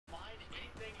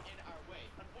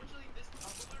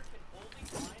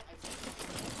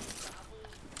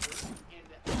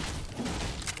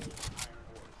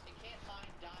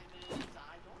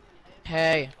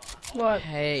Hey. What?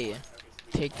 Hey.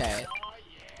 Take that.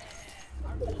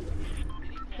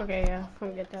 Okay, yeah,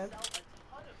 come get that.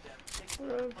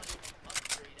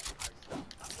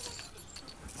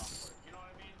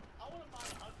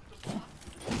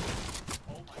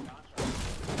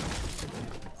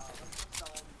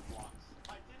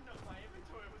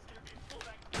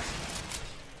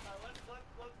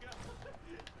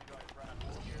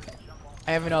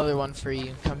 I have another one for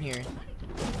you. Come here.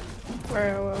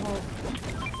 Where? Hold.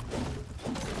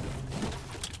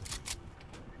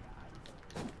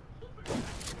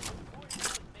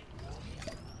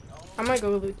 I might go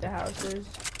loot the houses.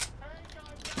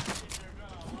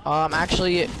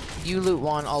 Actually, you loot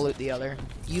one, I'll loot the other.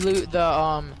 You loot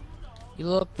the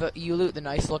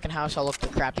nice looking house, I'll loot the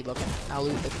crappy looking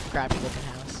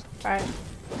house. Alright.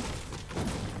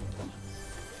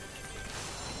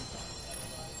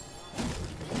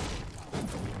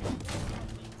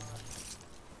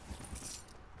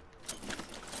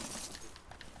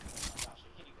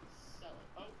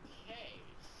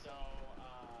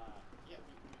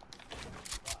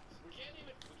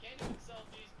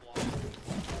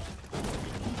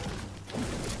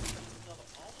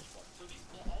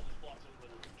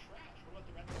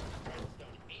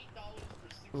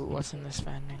 Ooh, what's in this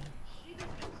vending?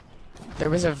 There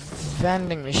was a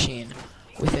vending machine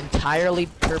with entirely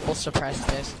purple suppressed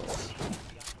pistols.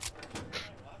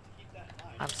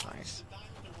 That's nice.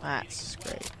 That's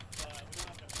great.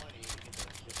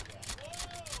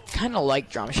 Kinda like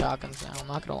drum shotguns now, I'm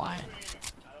not gonna lie.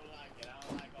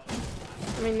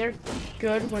 I mean, they're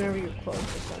good whenever you're close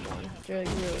to someone. They're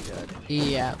like really good.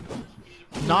 Yeah.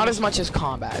 Not as much as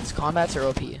combats. Combats are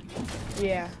OP.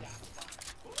 Yeah.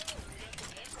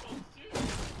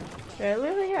 I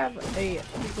literally have a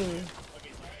freaking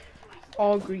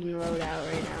all green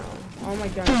loadout right now. All my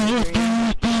guns are green.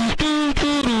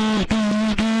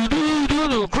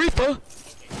 Creeper!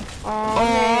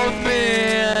 Oh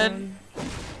man!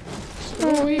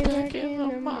 Slowly back in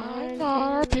the mine,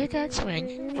 our pickaxe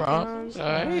swing from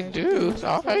side to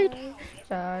side.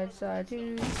 Side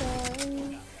to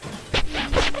side.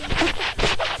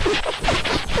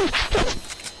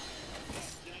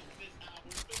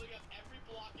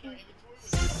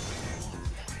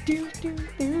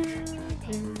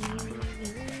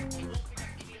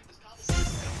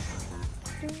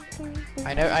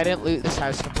 I didn't loot this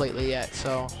house completely yet,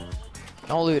 so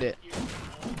don't loot it.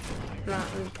 Not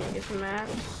gonna get some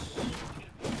maps.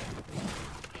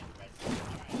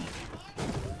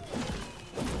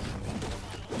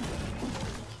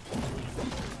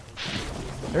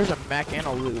 There's a mech and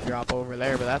a loot drop over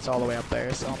there, but that's all the way up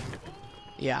there, so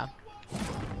yeah.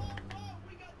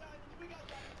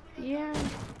 Yeah.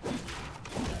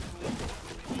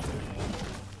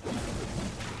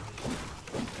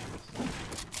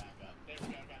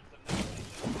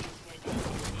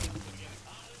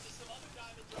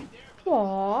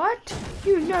 What?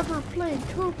 You never played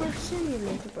Tuber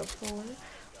Simulator before?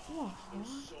 What?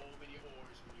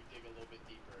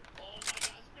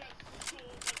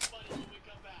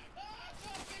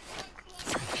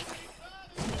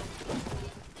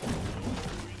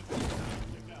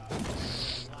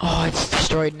 Oh, it's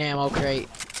destroyed an ammo crate.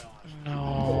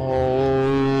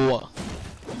 No.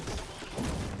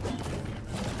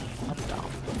 I'm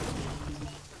dumb.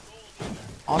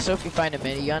 Also, if you find a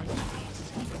minigun,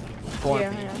 inform me.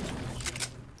 Yeah.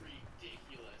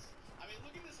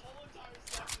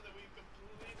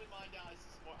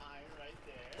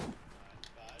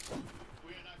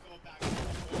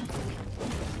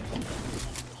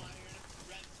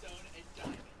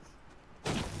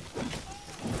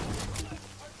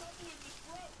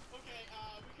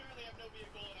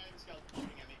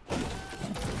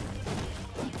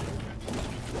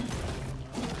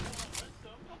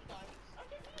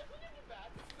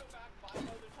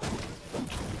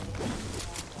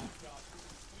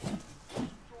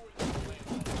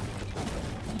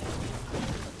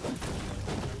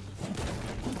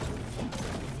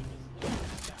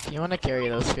 If you want to carry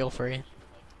those, feel free.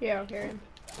 Yeah, I'll carry him.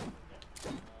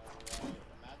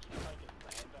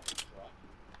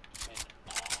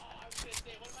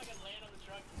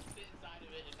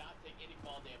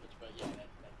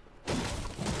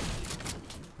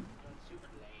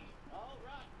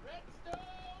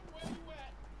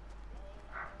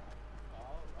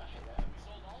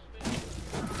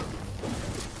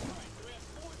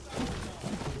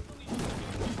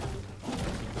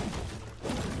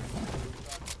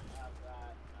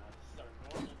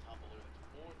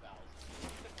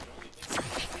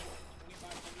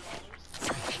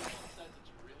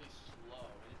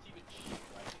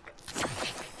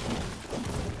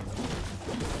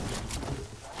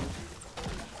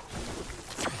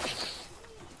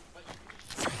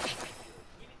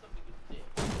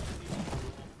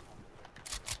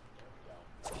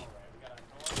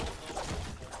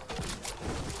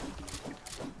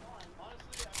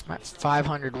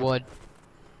 500 wood.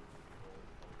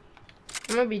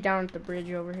 I'm gonna be down at the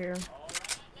bridge over here.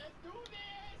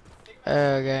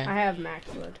 Okay. I have max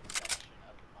wood.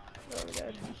 Oh,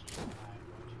 good.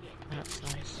 That's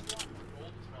nice.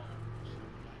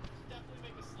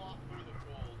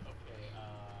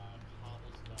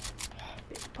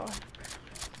 Big pot.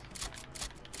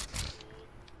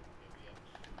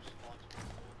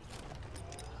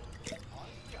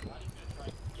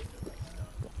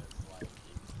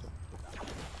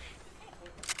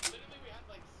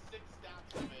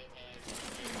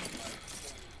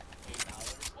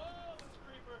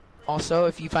 Also,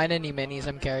 if you find any minis,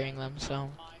 I'm carrying them, so.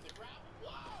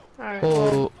 Alright, Oh,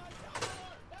 well,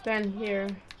 then here.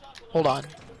 hold on.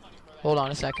 Hold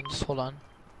on a second, just hold on.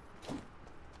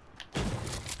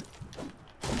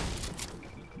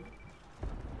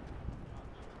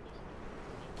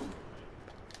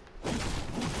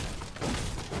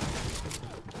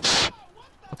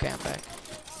 Okay, I'm back.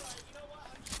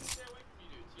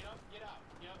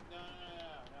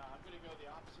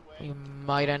 We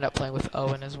might end up playing with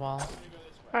Owen as well,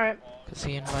 Alright, because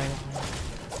he invited me.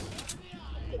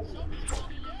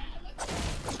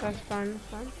 that's fun,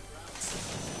 fun.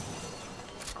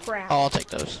 Crap. Oh, I'll take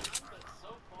those.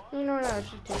 You know what, I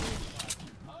should take it.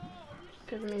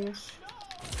 Cause I mean this.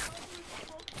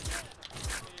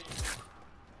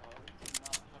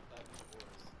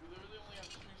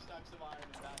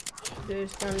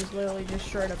 This gun's literally just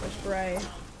straight up a spray.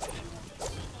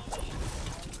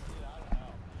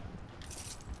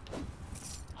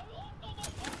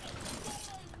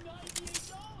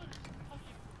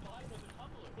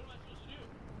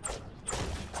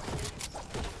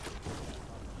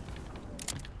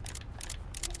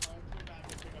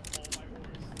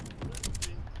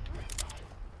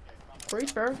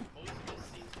 Creeper.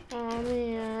 Oh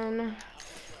man.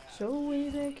 So way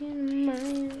back in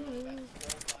my.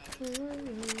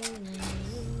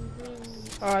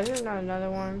 Oh, there's not another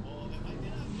one.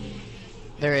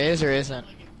 There is or isn't?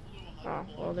 Oh,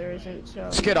 well there isn't, so.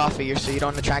 Let's get off of here so you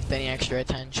don't attract any extra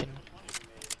attention.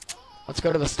 Let's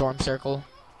go to the storm circle.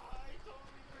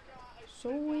 So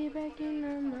way back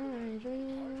in my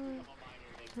dream.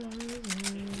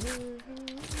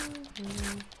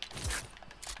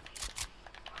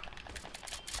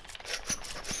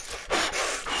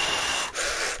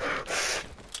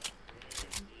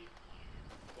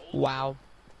 Wow.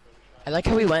 I like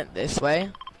how we went this way,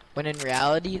 when in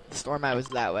reality, the storm eye was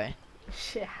that way.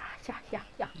 Yeah.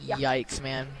 Yikes,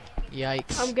 man.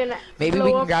 Yikes. I'm gonna Maybe blow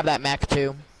we can up grab that mech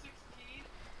too.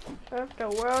 the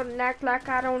world and act like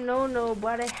I don't know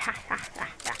nobody.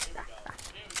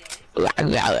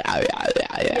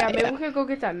 Yeah, maybe we could go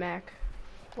get that Mac.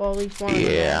 Well, at least one of the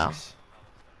Yeah. Macs.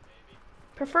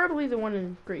 Preferably the one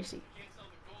in Greasy.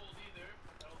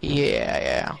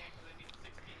 Yeah.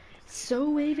 So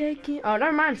way back in. Oh,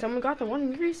 never mind. Someone got the one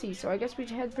in Greasy, so I guess we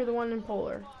should head for the one in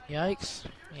Polar. Yikes.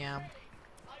 Yeah.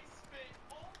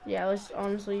 Yeah, let's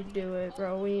honestly do it,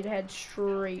 bro. We need to head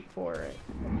straight for it.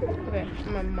 Okay, I'm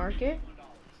gonna mark it.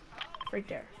 Right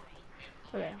there.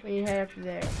 Okay, we need to head up to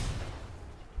there.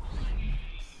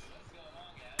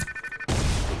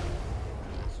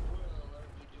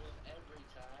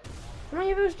 How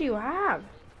many of those do you have?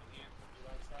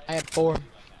 I had 4.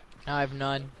 Now I have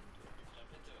none.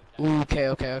 Ooh,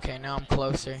 okay. Now I'm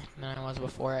closer than I was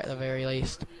before at the very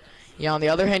least. Yeah, on the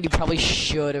other hand, you probably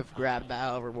should have grabbed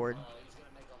that overboard.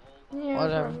 Yeah,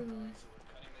 Whatever. probably.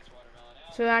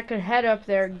 So I could head up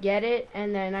there, get it,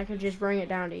 and then I could just bring it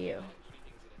down to you.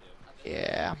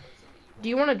 Yeah. Do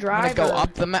you want to I'm drive? gonna go or-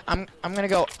 up the I'm gonna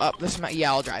go up this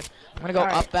yeah, I'll drive. I'm gonna go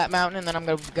Alright. up that mountain and then I'm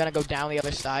gonna go down the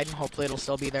other side and hopefully it'll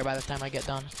still be there by the time I get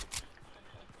done.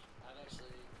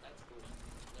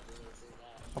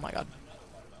 Oh my god.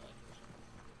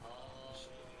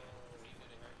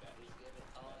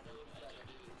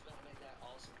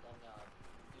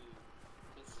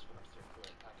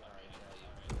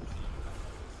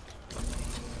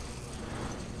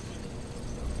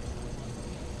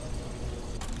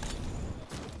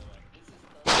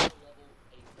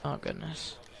 Oh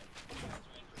goodness.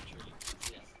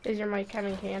 Is your mic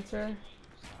having cancer?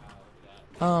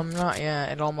 Not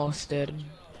yet. It almost did.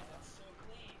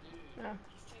 Oh.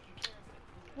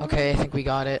 Okay, I think we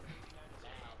got it.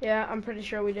 Yeah, I'm pretty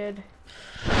sure we did.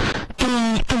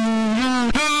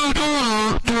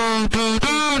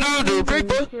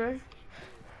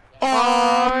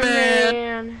 Oh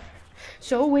man.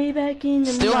 So way back in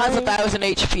the Still has night- 1,000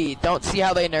 HP. Don't see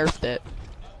how they nerfed it.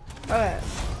 Okay.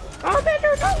 Oh,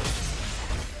 Andrew, no!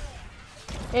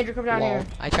 Andrew, come down Lol. here.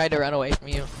 I tried to run away from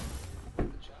you.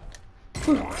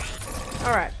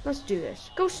 Alright, let's do this.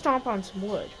 Go stomp on some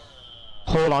wood.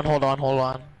 Hold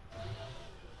on.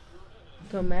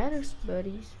 Come at us,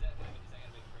 buddies.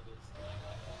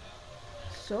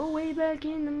 So way back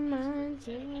in the mines.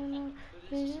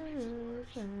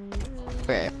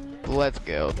 Okay, let's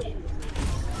go.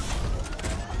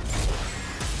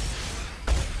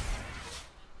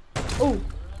 Oh,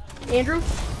 Andrew,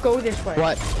 go this way.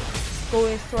 What? Go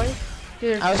this way.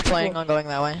 Dude, I was planning on going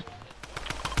that way.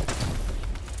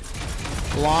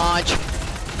 Launch.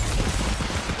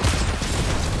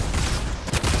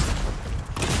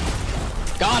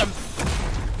 Got him.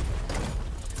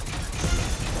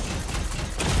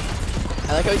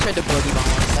 I like how he tried to boogie bomb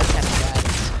us. That's kind of bad.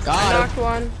 Got him. Knocked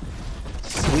one.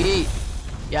 Sweet.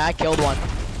 Yeah, I killed one.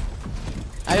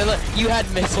 You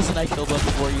had missiles and I killed one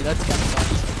before you. That's kind of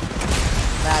funny.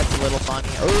 That's a little funny.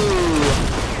 Ooh.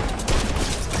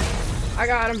 I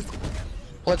got him.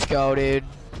 Let's go, dude.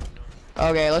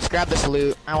 Okay, let's grab this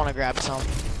loot. I want to grab some.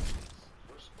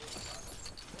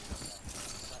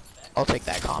 I'll take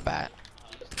that combat.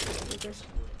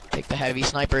 Take the heavy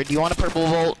sniper. Do you want a purple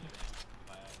volt?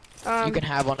 You can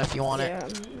have one if you want it. Yeah,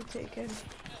 I'm taking.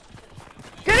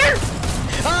 Get in!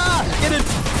 Ah! Get in!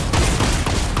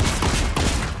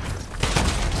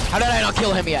 How did I not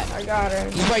kill him yet? I got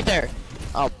him. He's right there.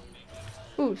 Oh.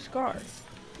 Ooh, scar.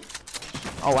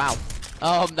 Oh, wow.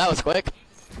 That was quick.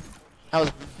 That was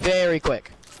very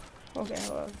quick. Okay,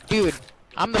 hello. Dude,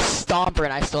 I'm the stomper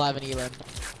and I still have an elim.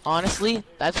 Honestly,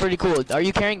 that's pretty cool. Are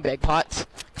you carrying big pots?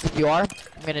 If you are,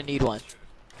 I'm gonna need one.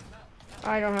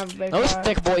 I don't have a big Those pot.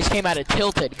 thick boys came out of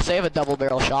Tilted because they have a double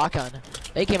barrel shotgun.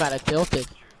 They came out of Tilted.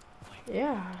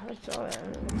 Yeah, I saw that.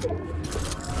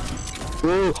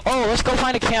 Ooh. Oh, let's go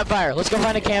find a campfire. Let's go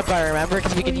find a campfire, remember?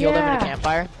 Because we can heal them in a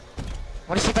campfire. I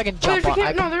want to see if I can jump on.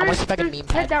 I want to see if I can meme Head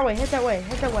pad. that way, head that way,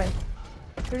 head that way.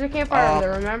 There's a campfire over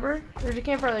there, remember? There's a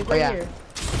campfire like right here.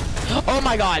 Oh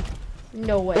my god.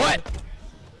 No way. What?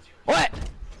 What?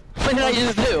 What did I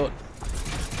just do?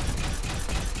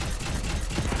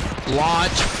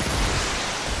 Launch.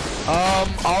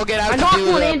 I'll get out I to knocked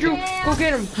do one, the... Andrew. Go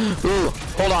get him. Ooh,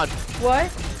 hold on.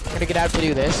 What? I'm gonna get out to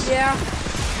do this. Yeah.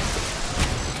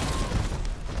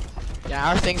 Yeah,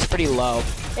 our thing's pretty low.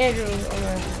 Andrew,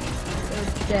 they're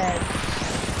dead.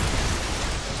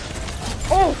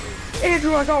 Oh,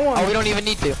 Andrew, I got one. Oh, we don't even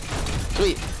need to.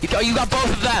 Sweet. You got both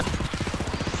of them.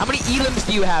 How many elims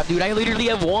do you have, dude? I literally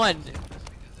have one.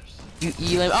 You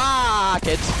elim. Ah,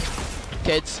 kids.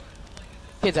 Kids.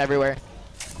 Kids everywhere.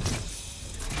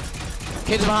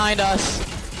 Kids behind us.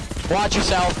 Watch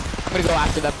yourself. I'm gonna go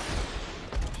after them.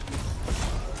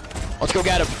 Let's go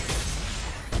get them.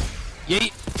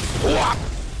 Yeet. Ooh,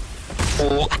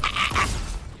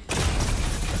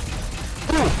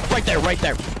 right there, right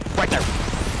there, right there.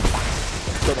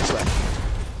 Go this way.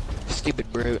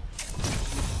 Stupid brute.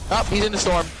 Oh, he's in the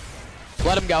storm.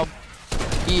 Let him go.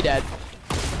 He dead.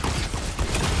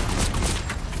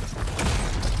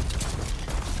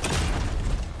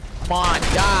 Come on,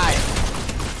 die.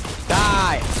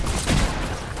 Die.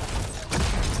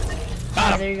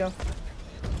 Got him. There you go.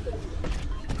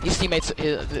 These teammates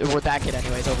were that kid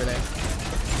anyways over there.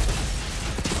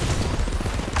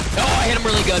 Oh, I hit him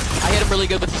really good. I hit him really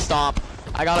good with the stomp.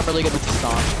 I got him really good with the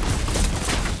stomp.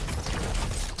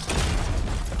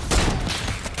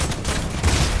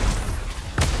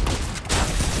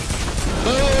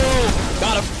 Boom!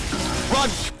 Got him. Run!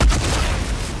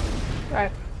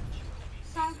 Alright.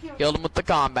 Killed him with the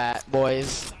combat,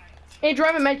 boys. Andrew,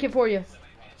 I have a medkit for you.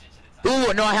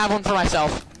 Ooh, no, I have one for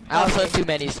myself. I also have 2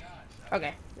 minis.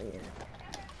 Okay.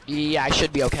 Yeah, I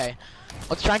should be okay.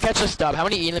 Let's try and catch this dub. How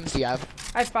many elims do you have?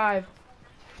 I have 5.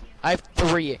 I have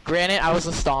 3. Granted, I was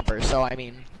a stomper, so I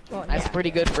mean, Well, that's yeah.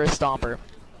 pretty good for a stomper.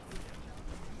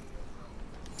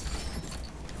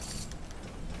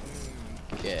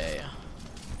 Okay.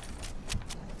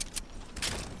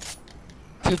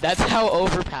 Dude, that's how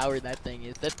overpowered that thing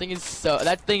is. That thing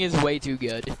is way too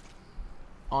good.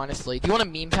 Honestly. Do you want a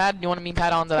meme pad? Do you want a meme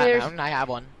pad onto that mountain? I have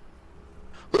one.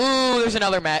 Ooh, there's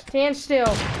another mech. Stand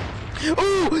still.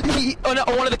 Ooh! Oh no,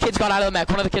 one of the kids got out of the mech.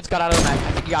 One of the kids got out of the mech.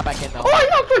 I think he got back in though. Oh, I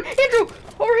knocked one! Andrew!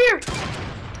 Over here!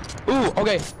 Ooh,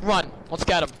 okay, run. Let's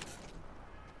get him.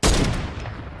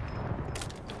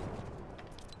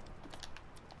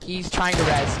 He's trying to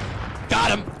res.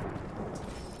 Got him!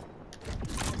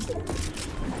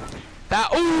 That,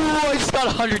 ooh, I just got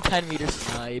 110 meter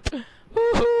snipe.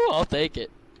 Woohoo, I'll take it.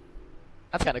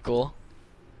 That's kinda cool.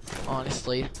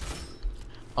 Honestly.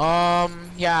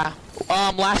 Yeah.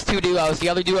 Last 2 duos. The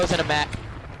other duo's in a mech.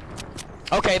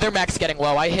 Okay, their mech's getting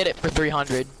low. I hit it for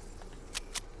 300.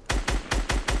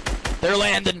 They're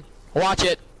landing. Watch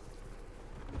it.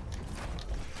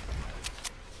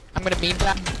 I'm gonna meme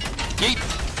that. Yeet.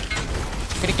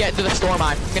 I'm gonna get into the storm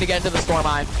eye. I'm gonna get into the storm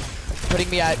eye. putting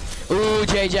me at. Ooh,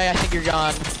 JJ, I think you're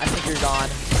gone. I think you're gone.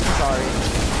 Sorry.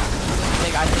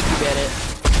 I think you did it.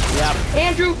 Yep.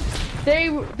 Andrew,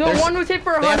 the one was hit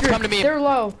for 100. They have to come to me. They're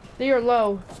low. They are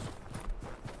low.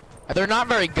 They're not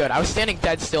very good. I was standing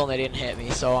dead still and they didn't hit me,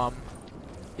 so I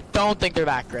don't think they're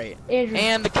that great. Andrew.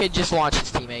 And the kid just launched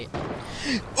his teammate.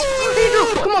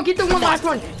 Andrew, come on, get the last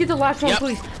one. Get the last one,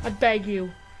 please. I beg you.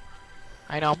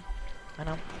 I know.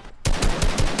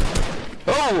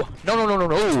 Oh! No.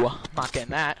 I'm not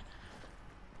getting that.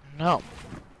 No.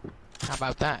 How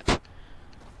about that?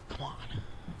 Come on.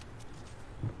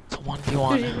 It's a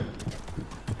 1v1.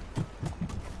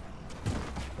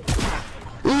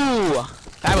 Ooh!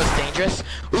 That was dangerous.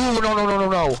 Ooh,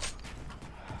 no.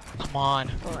 Come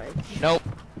on. Nope.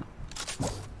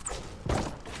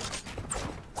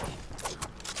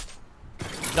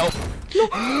 Nope.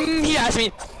 He has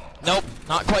me. Nope.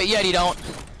 Not quite yet, he don't.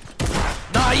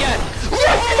 Not yet.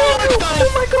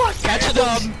 Oh my god. Catch the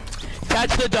dub.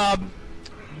 Catch the dub.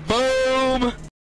 Boom.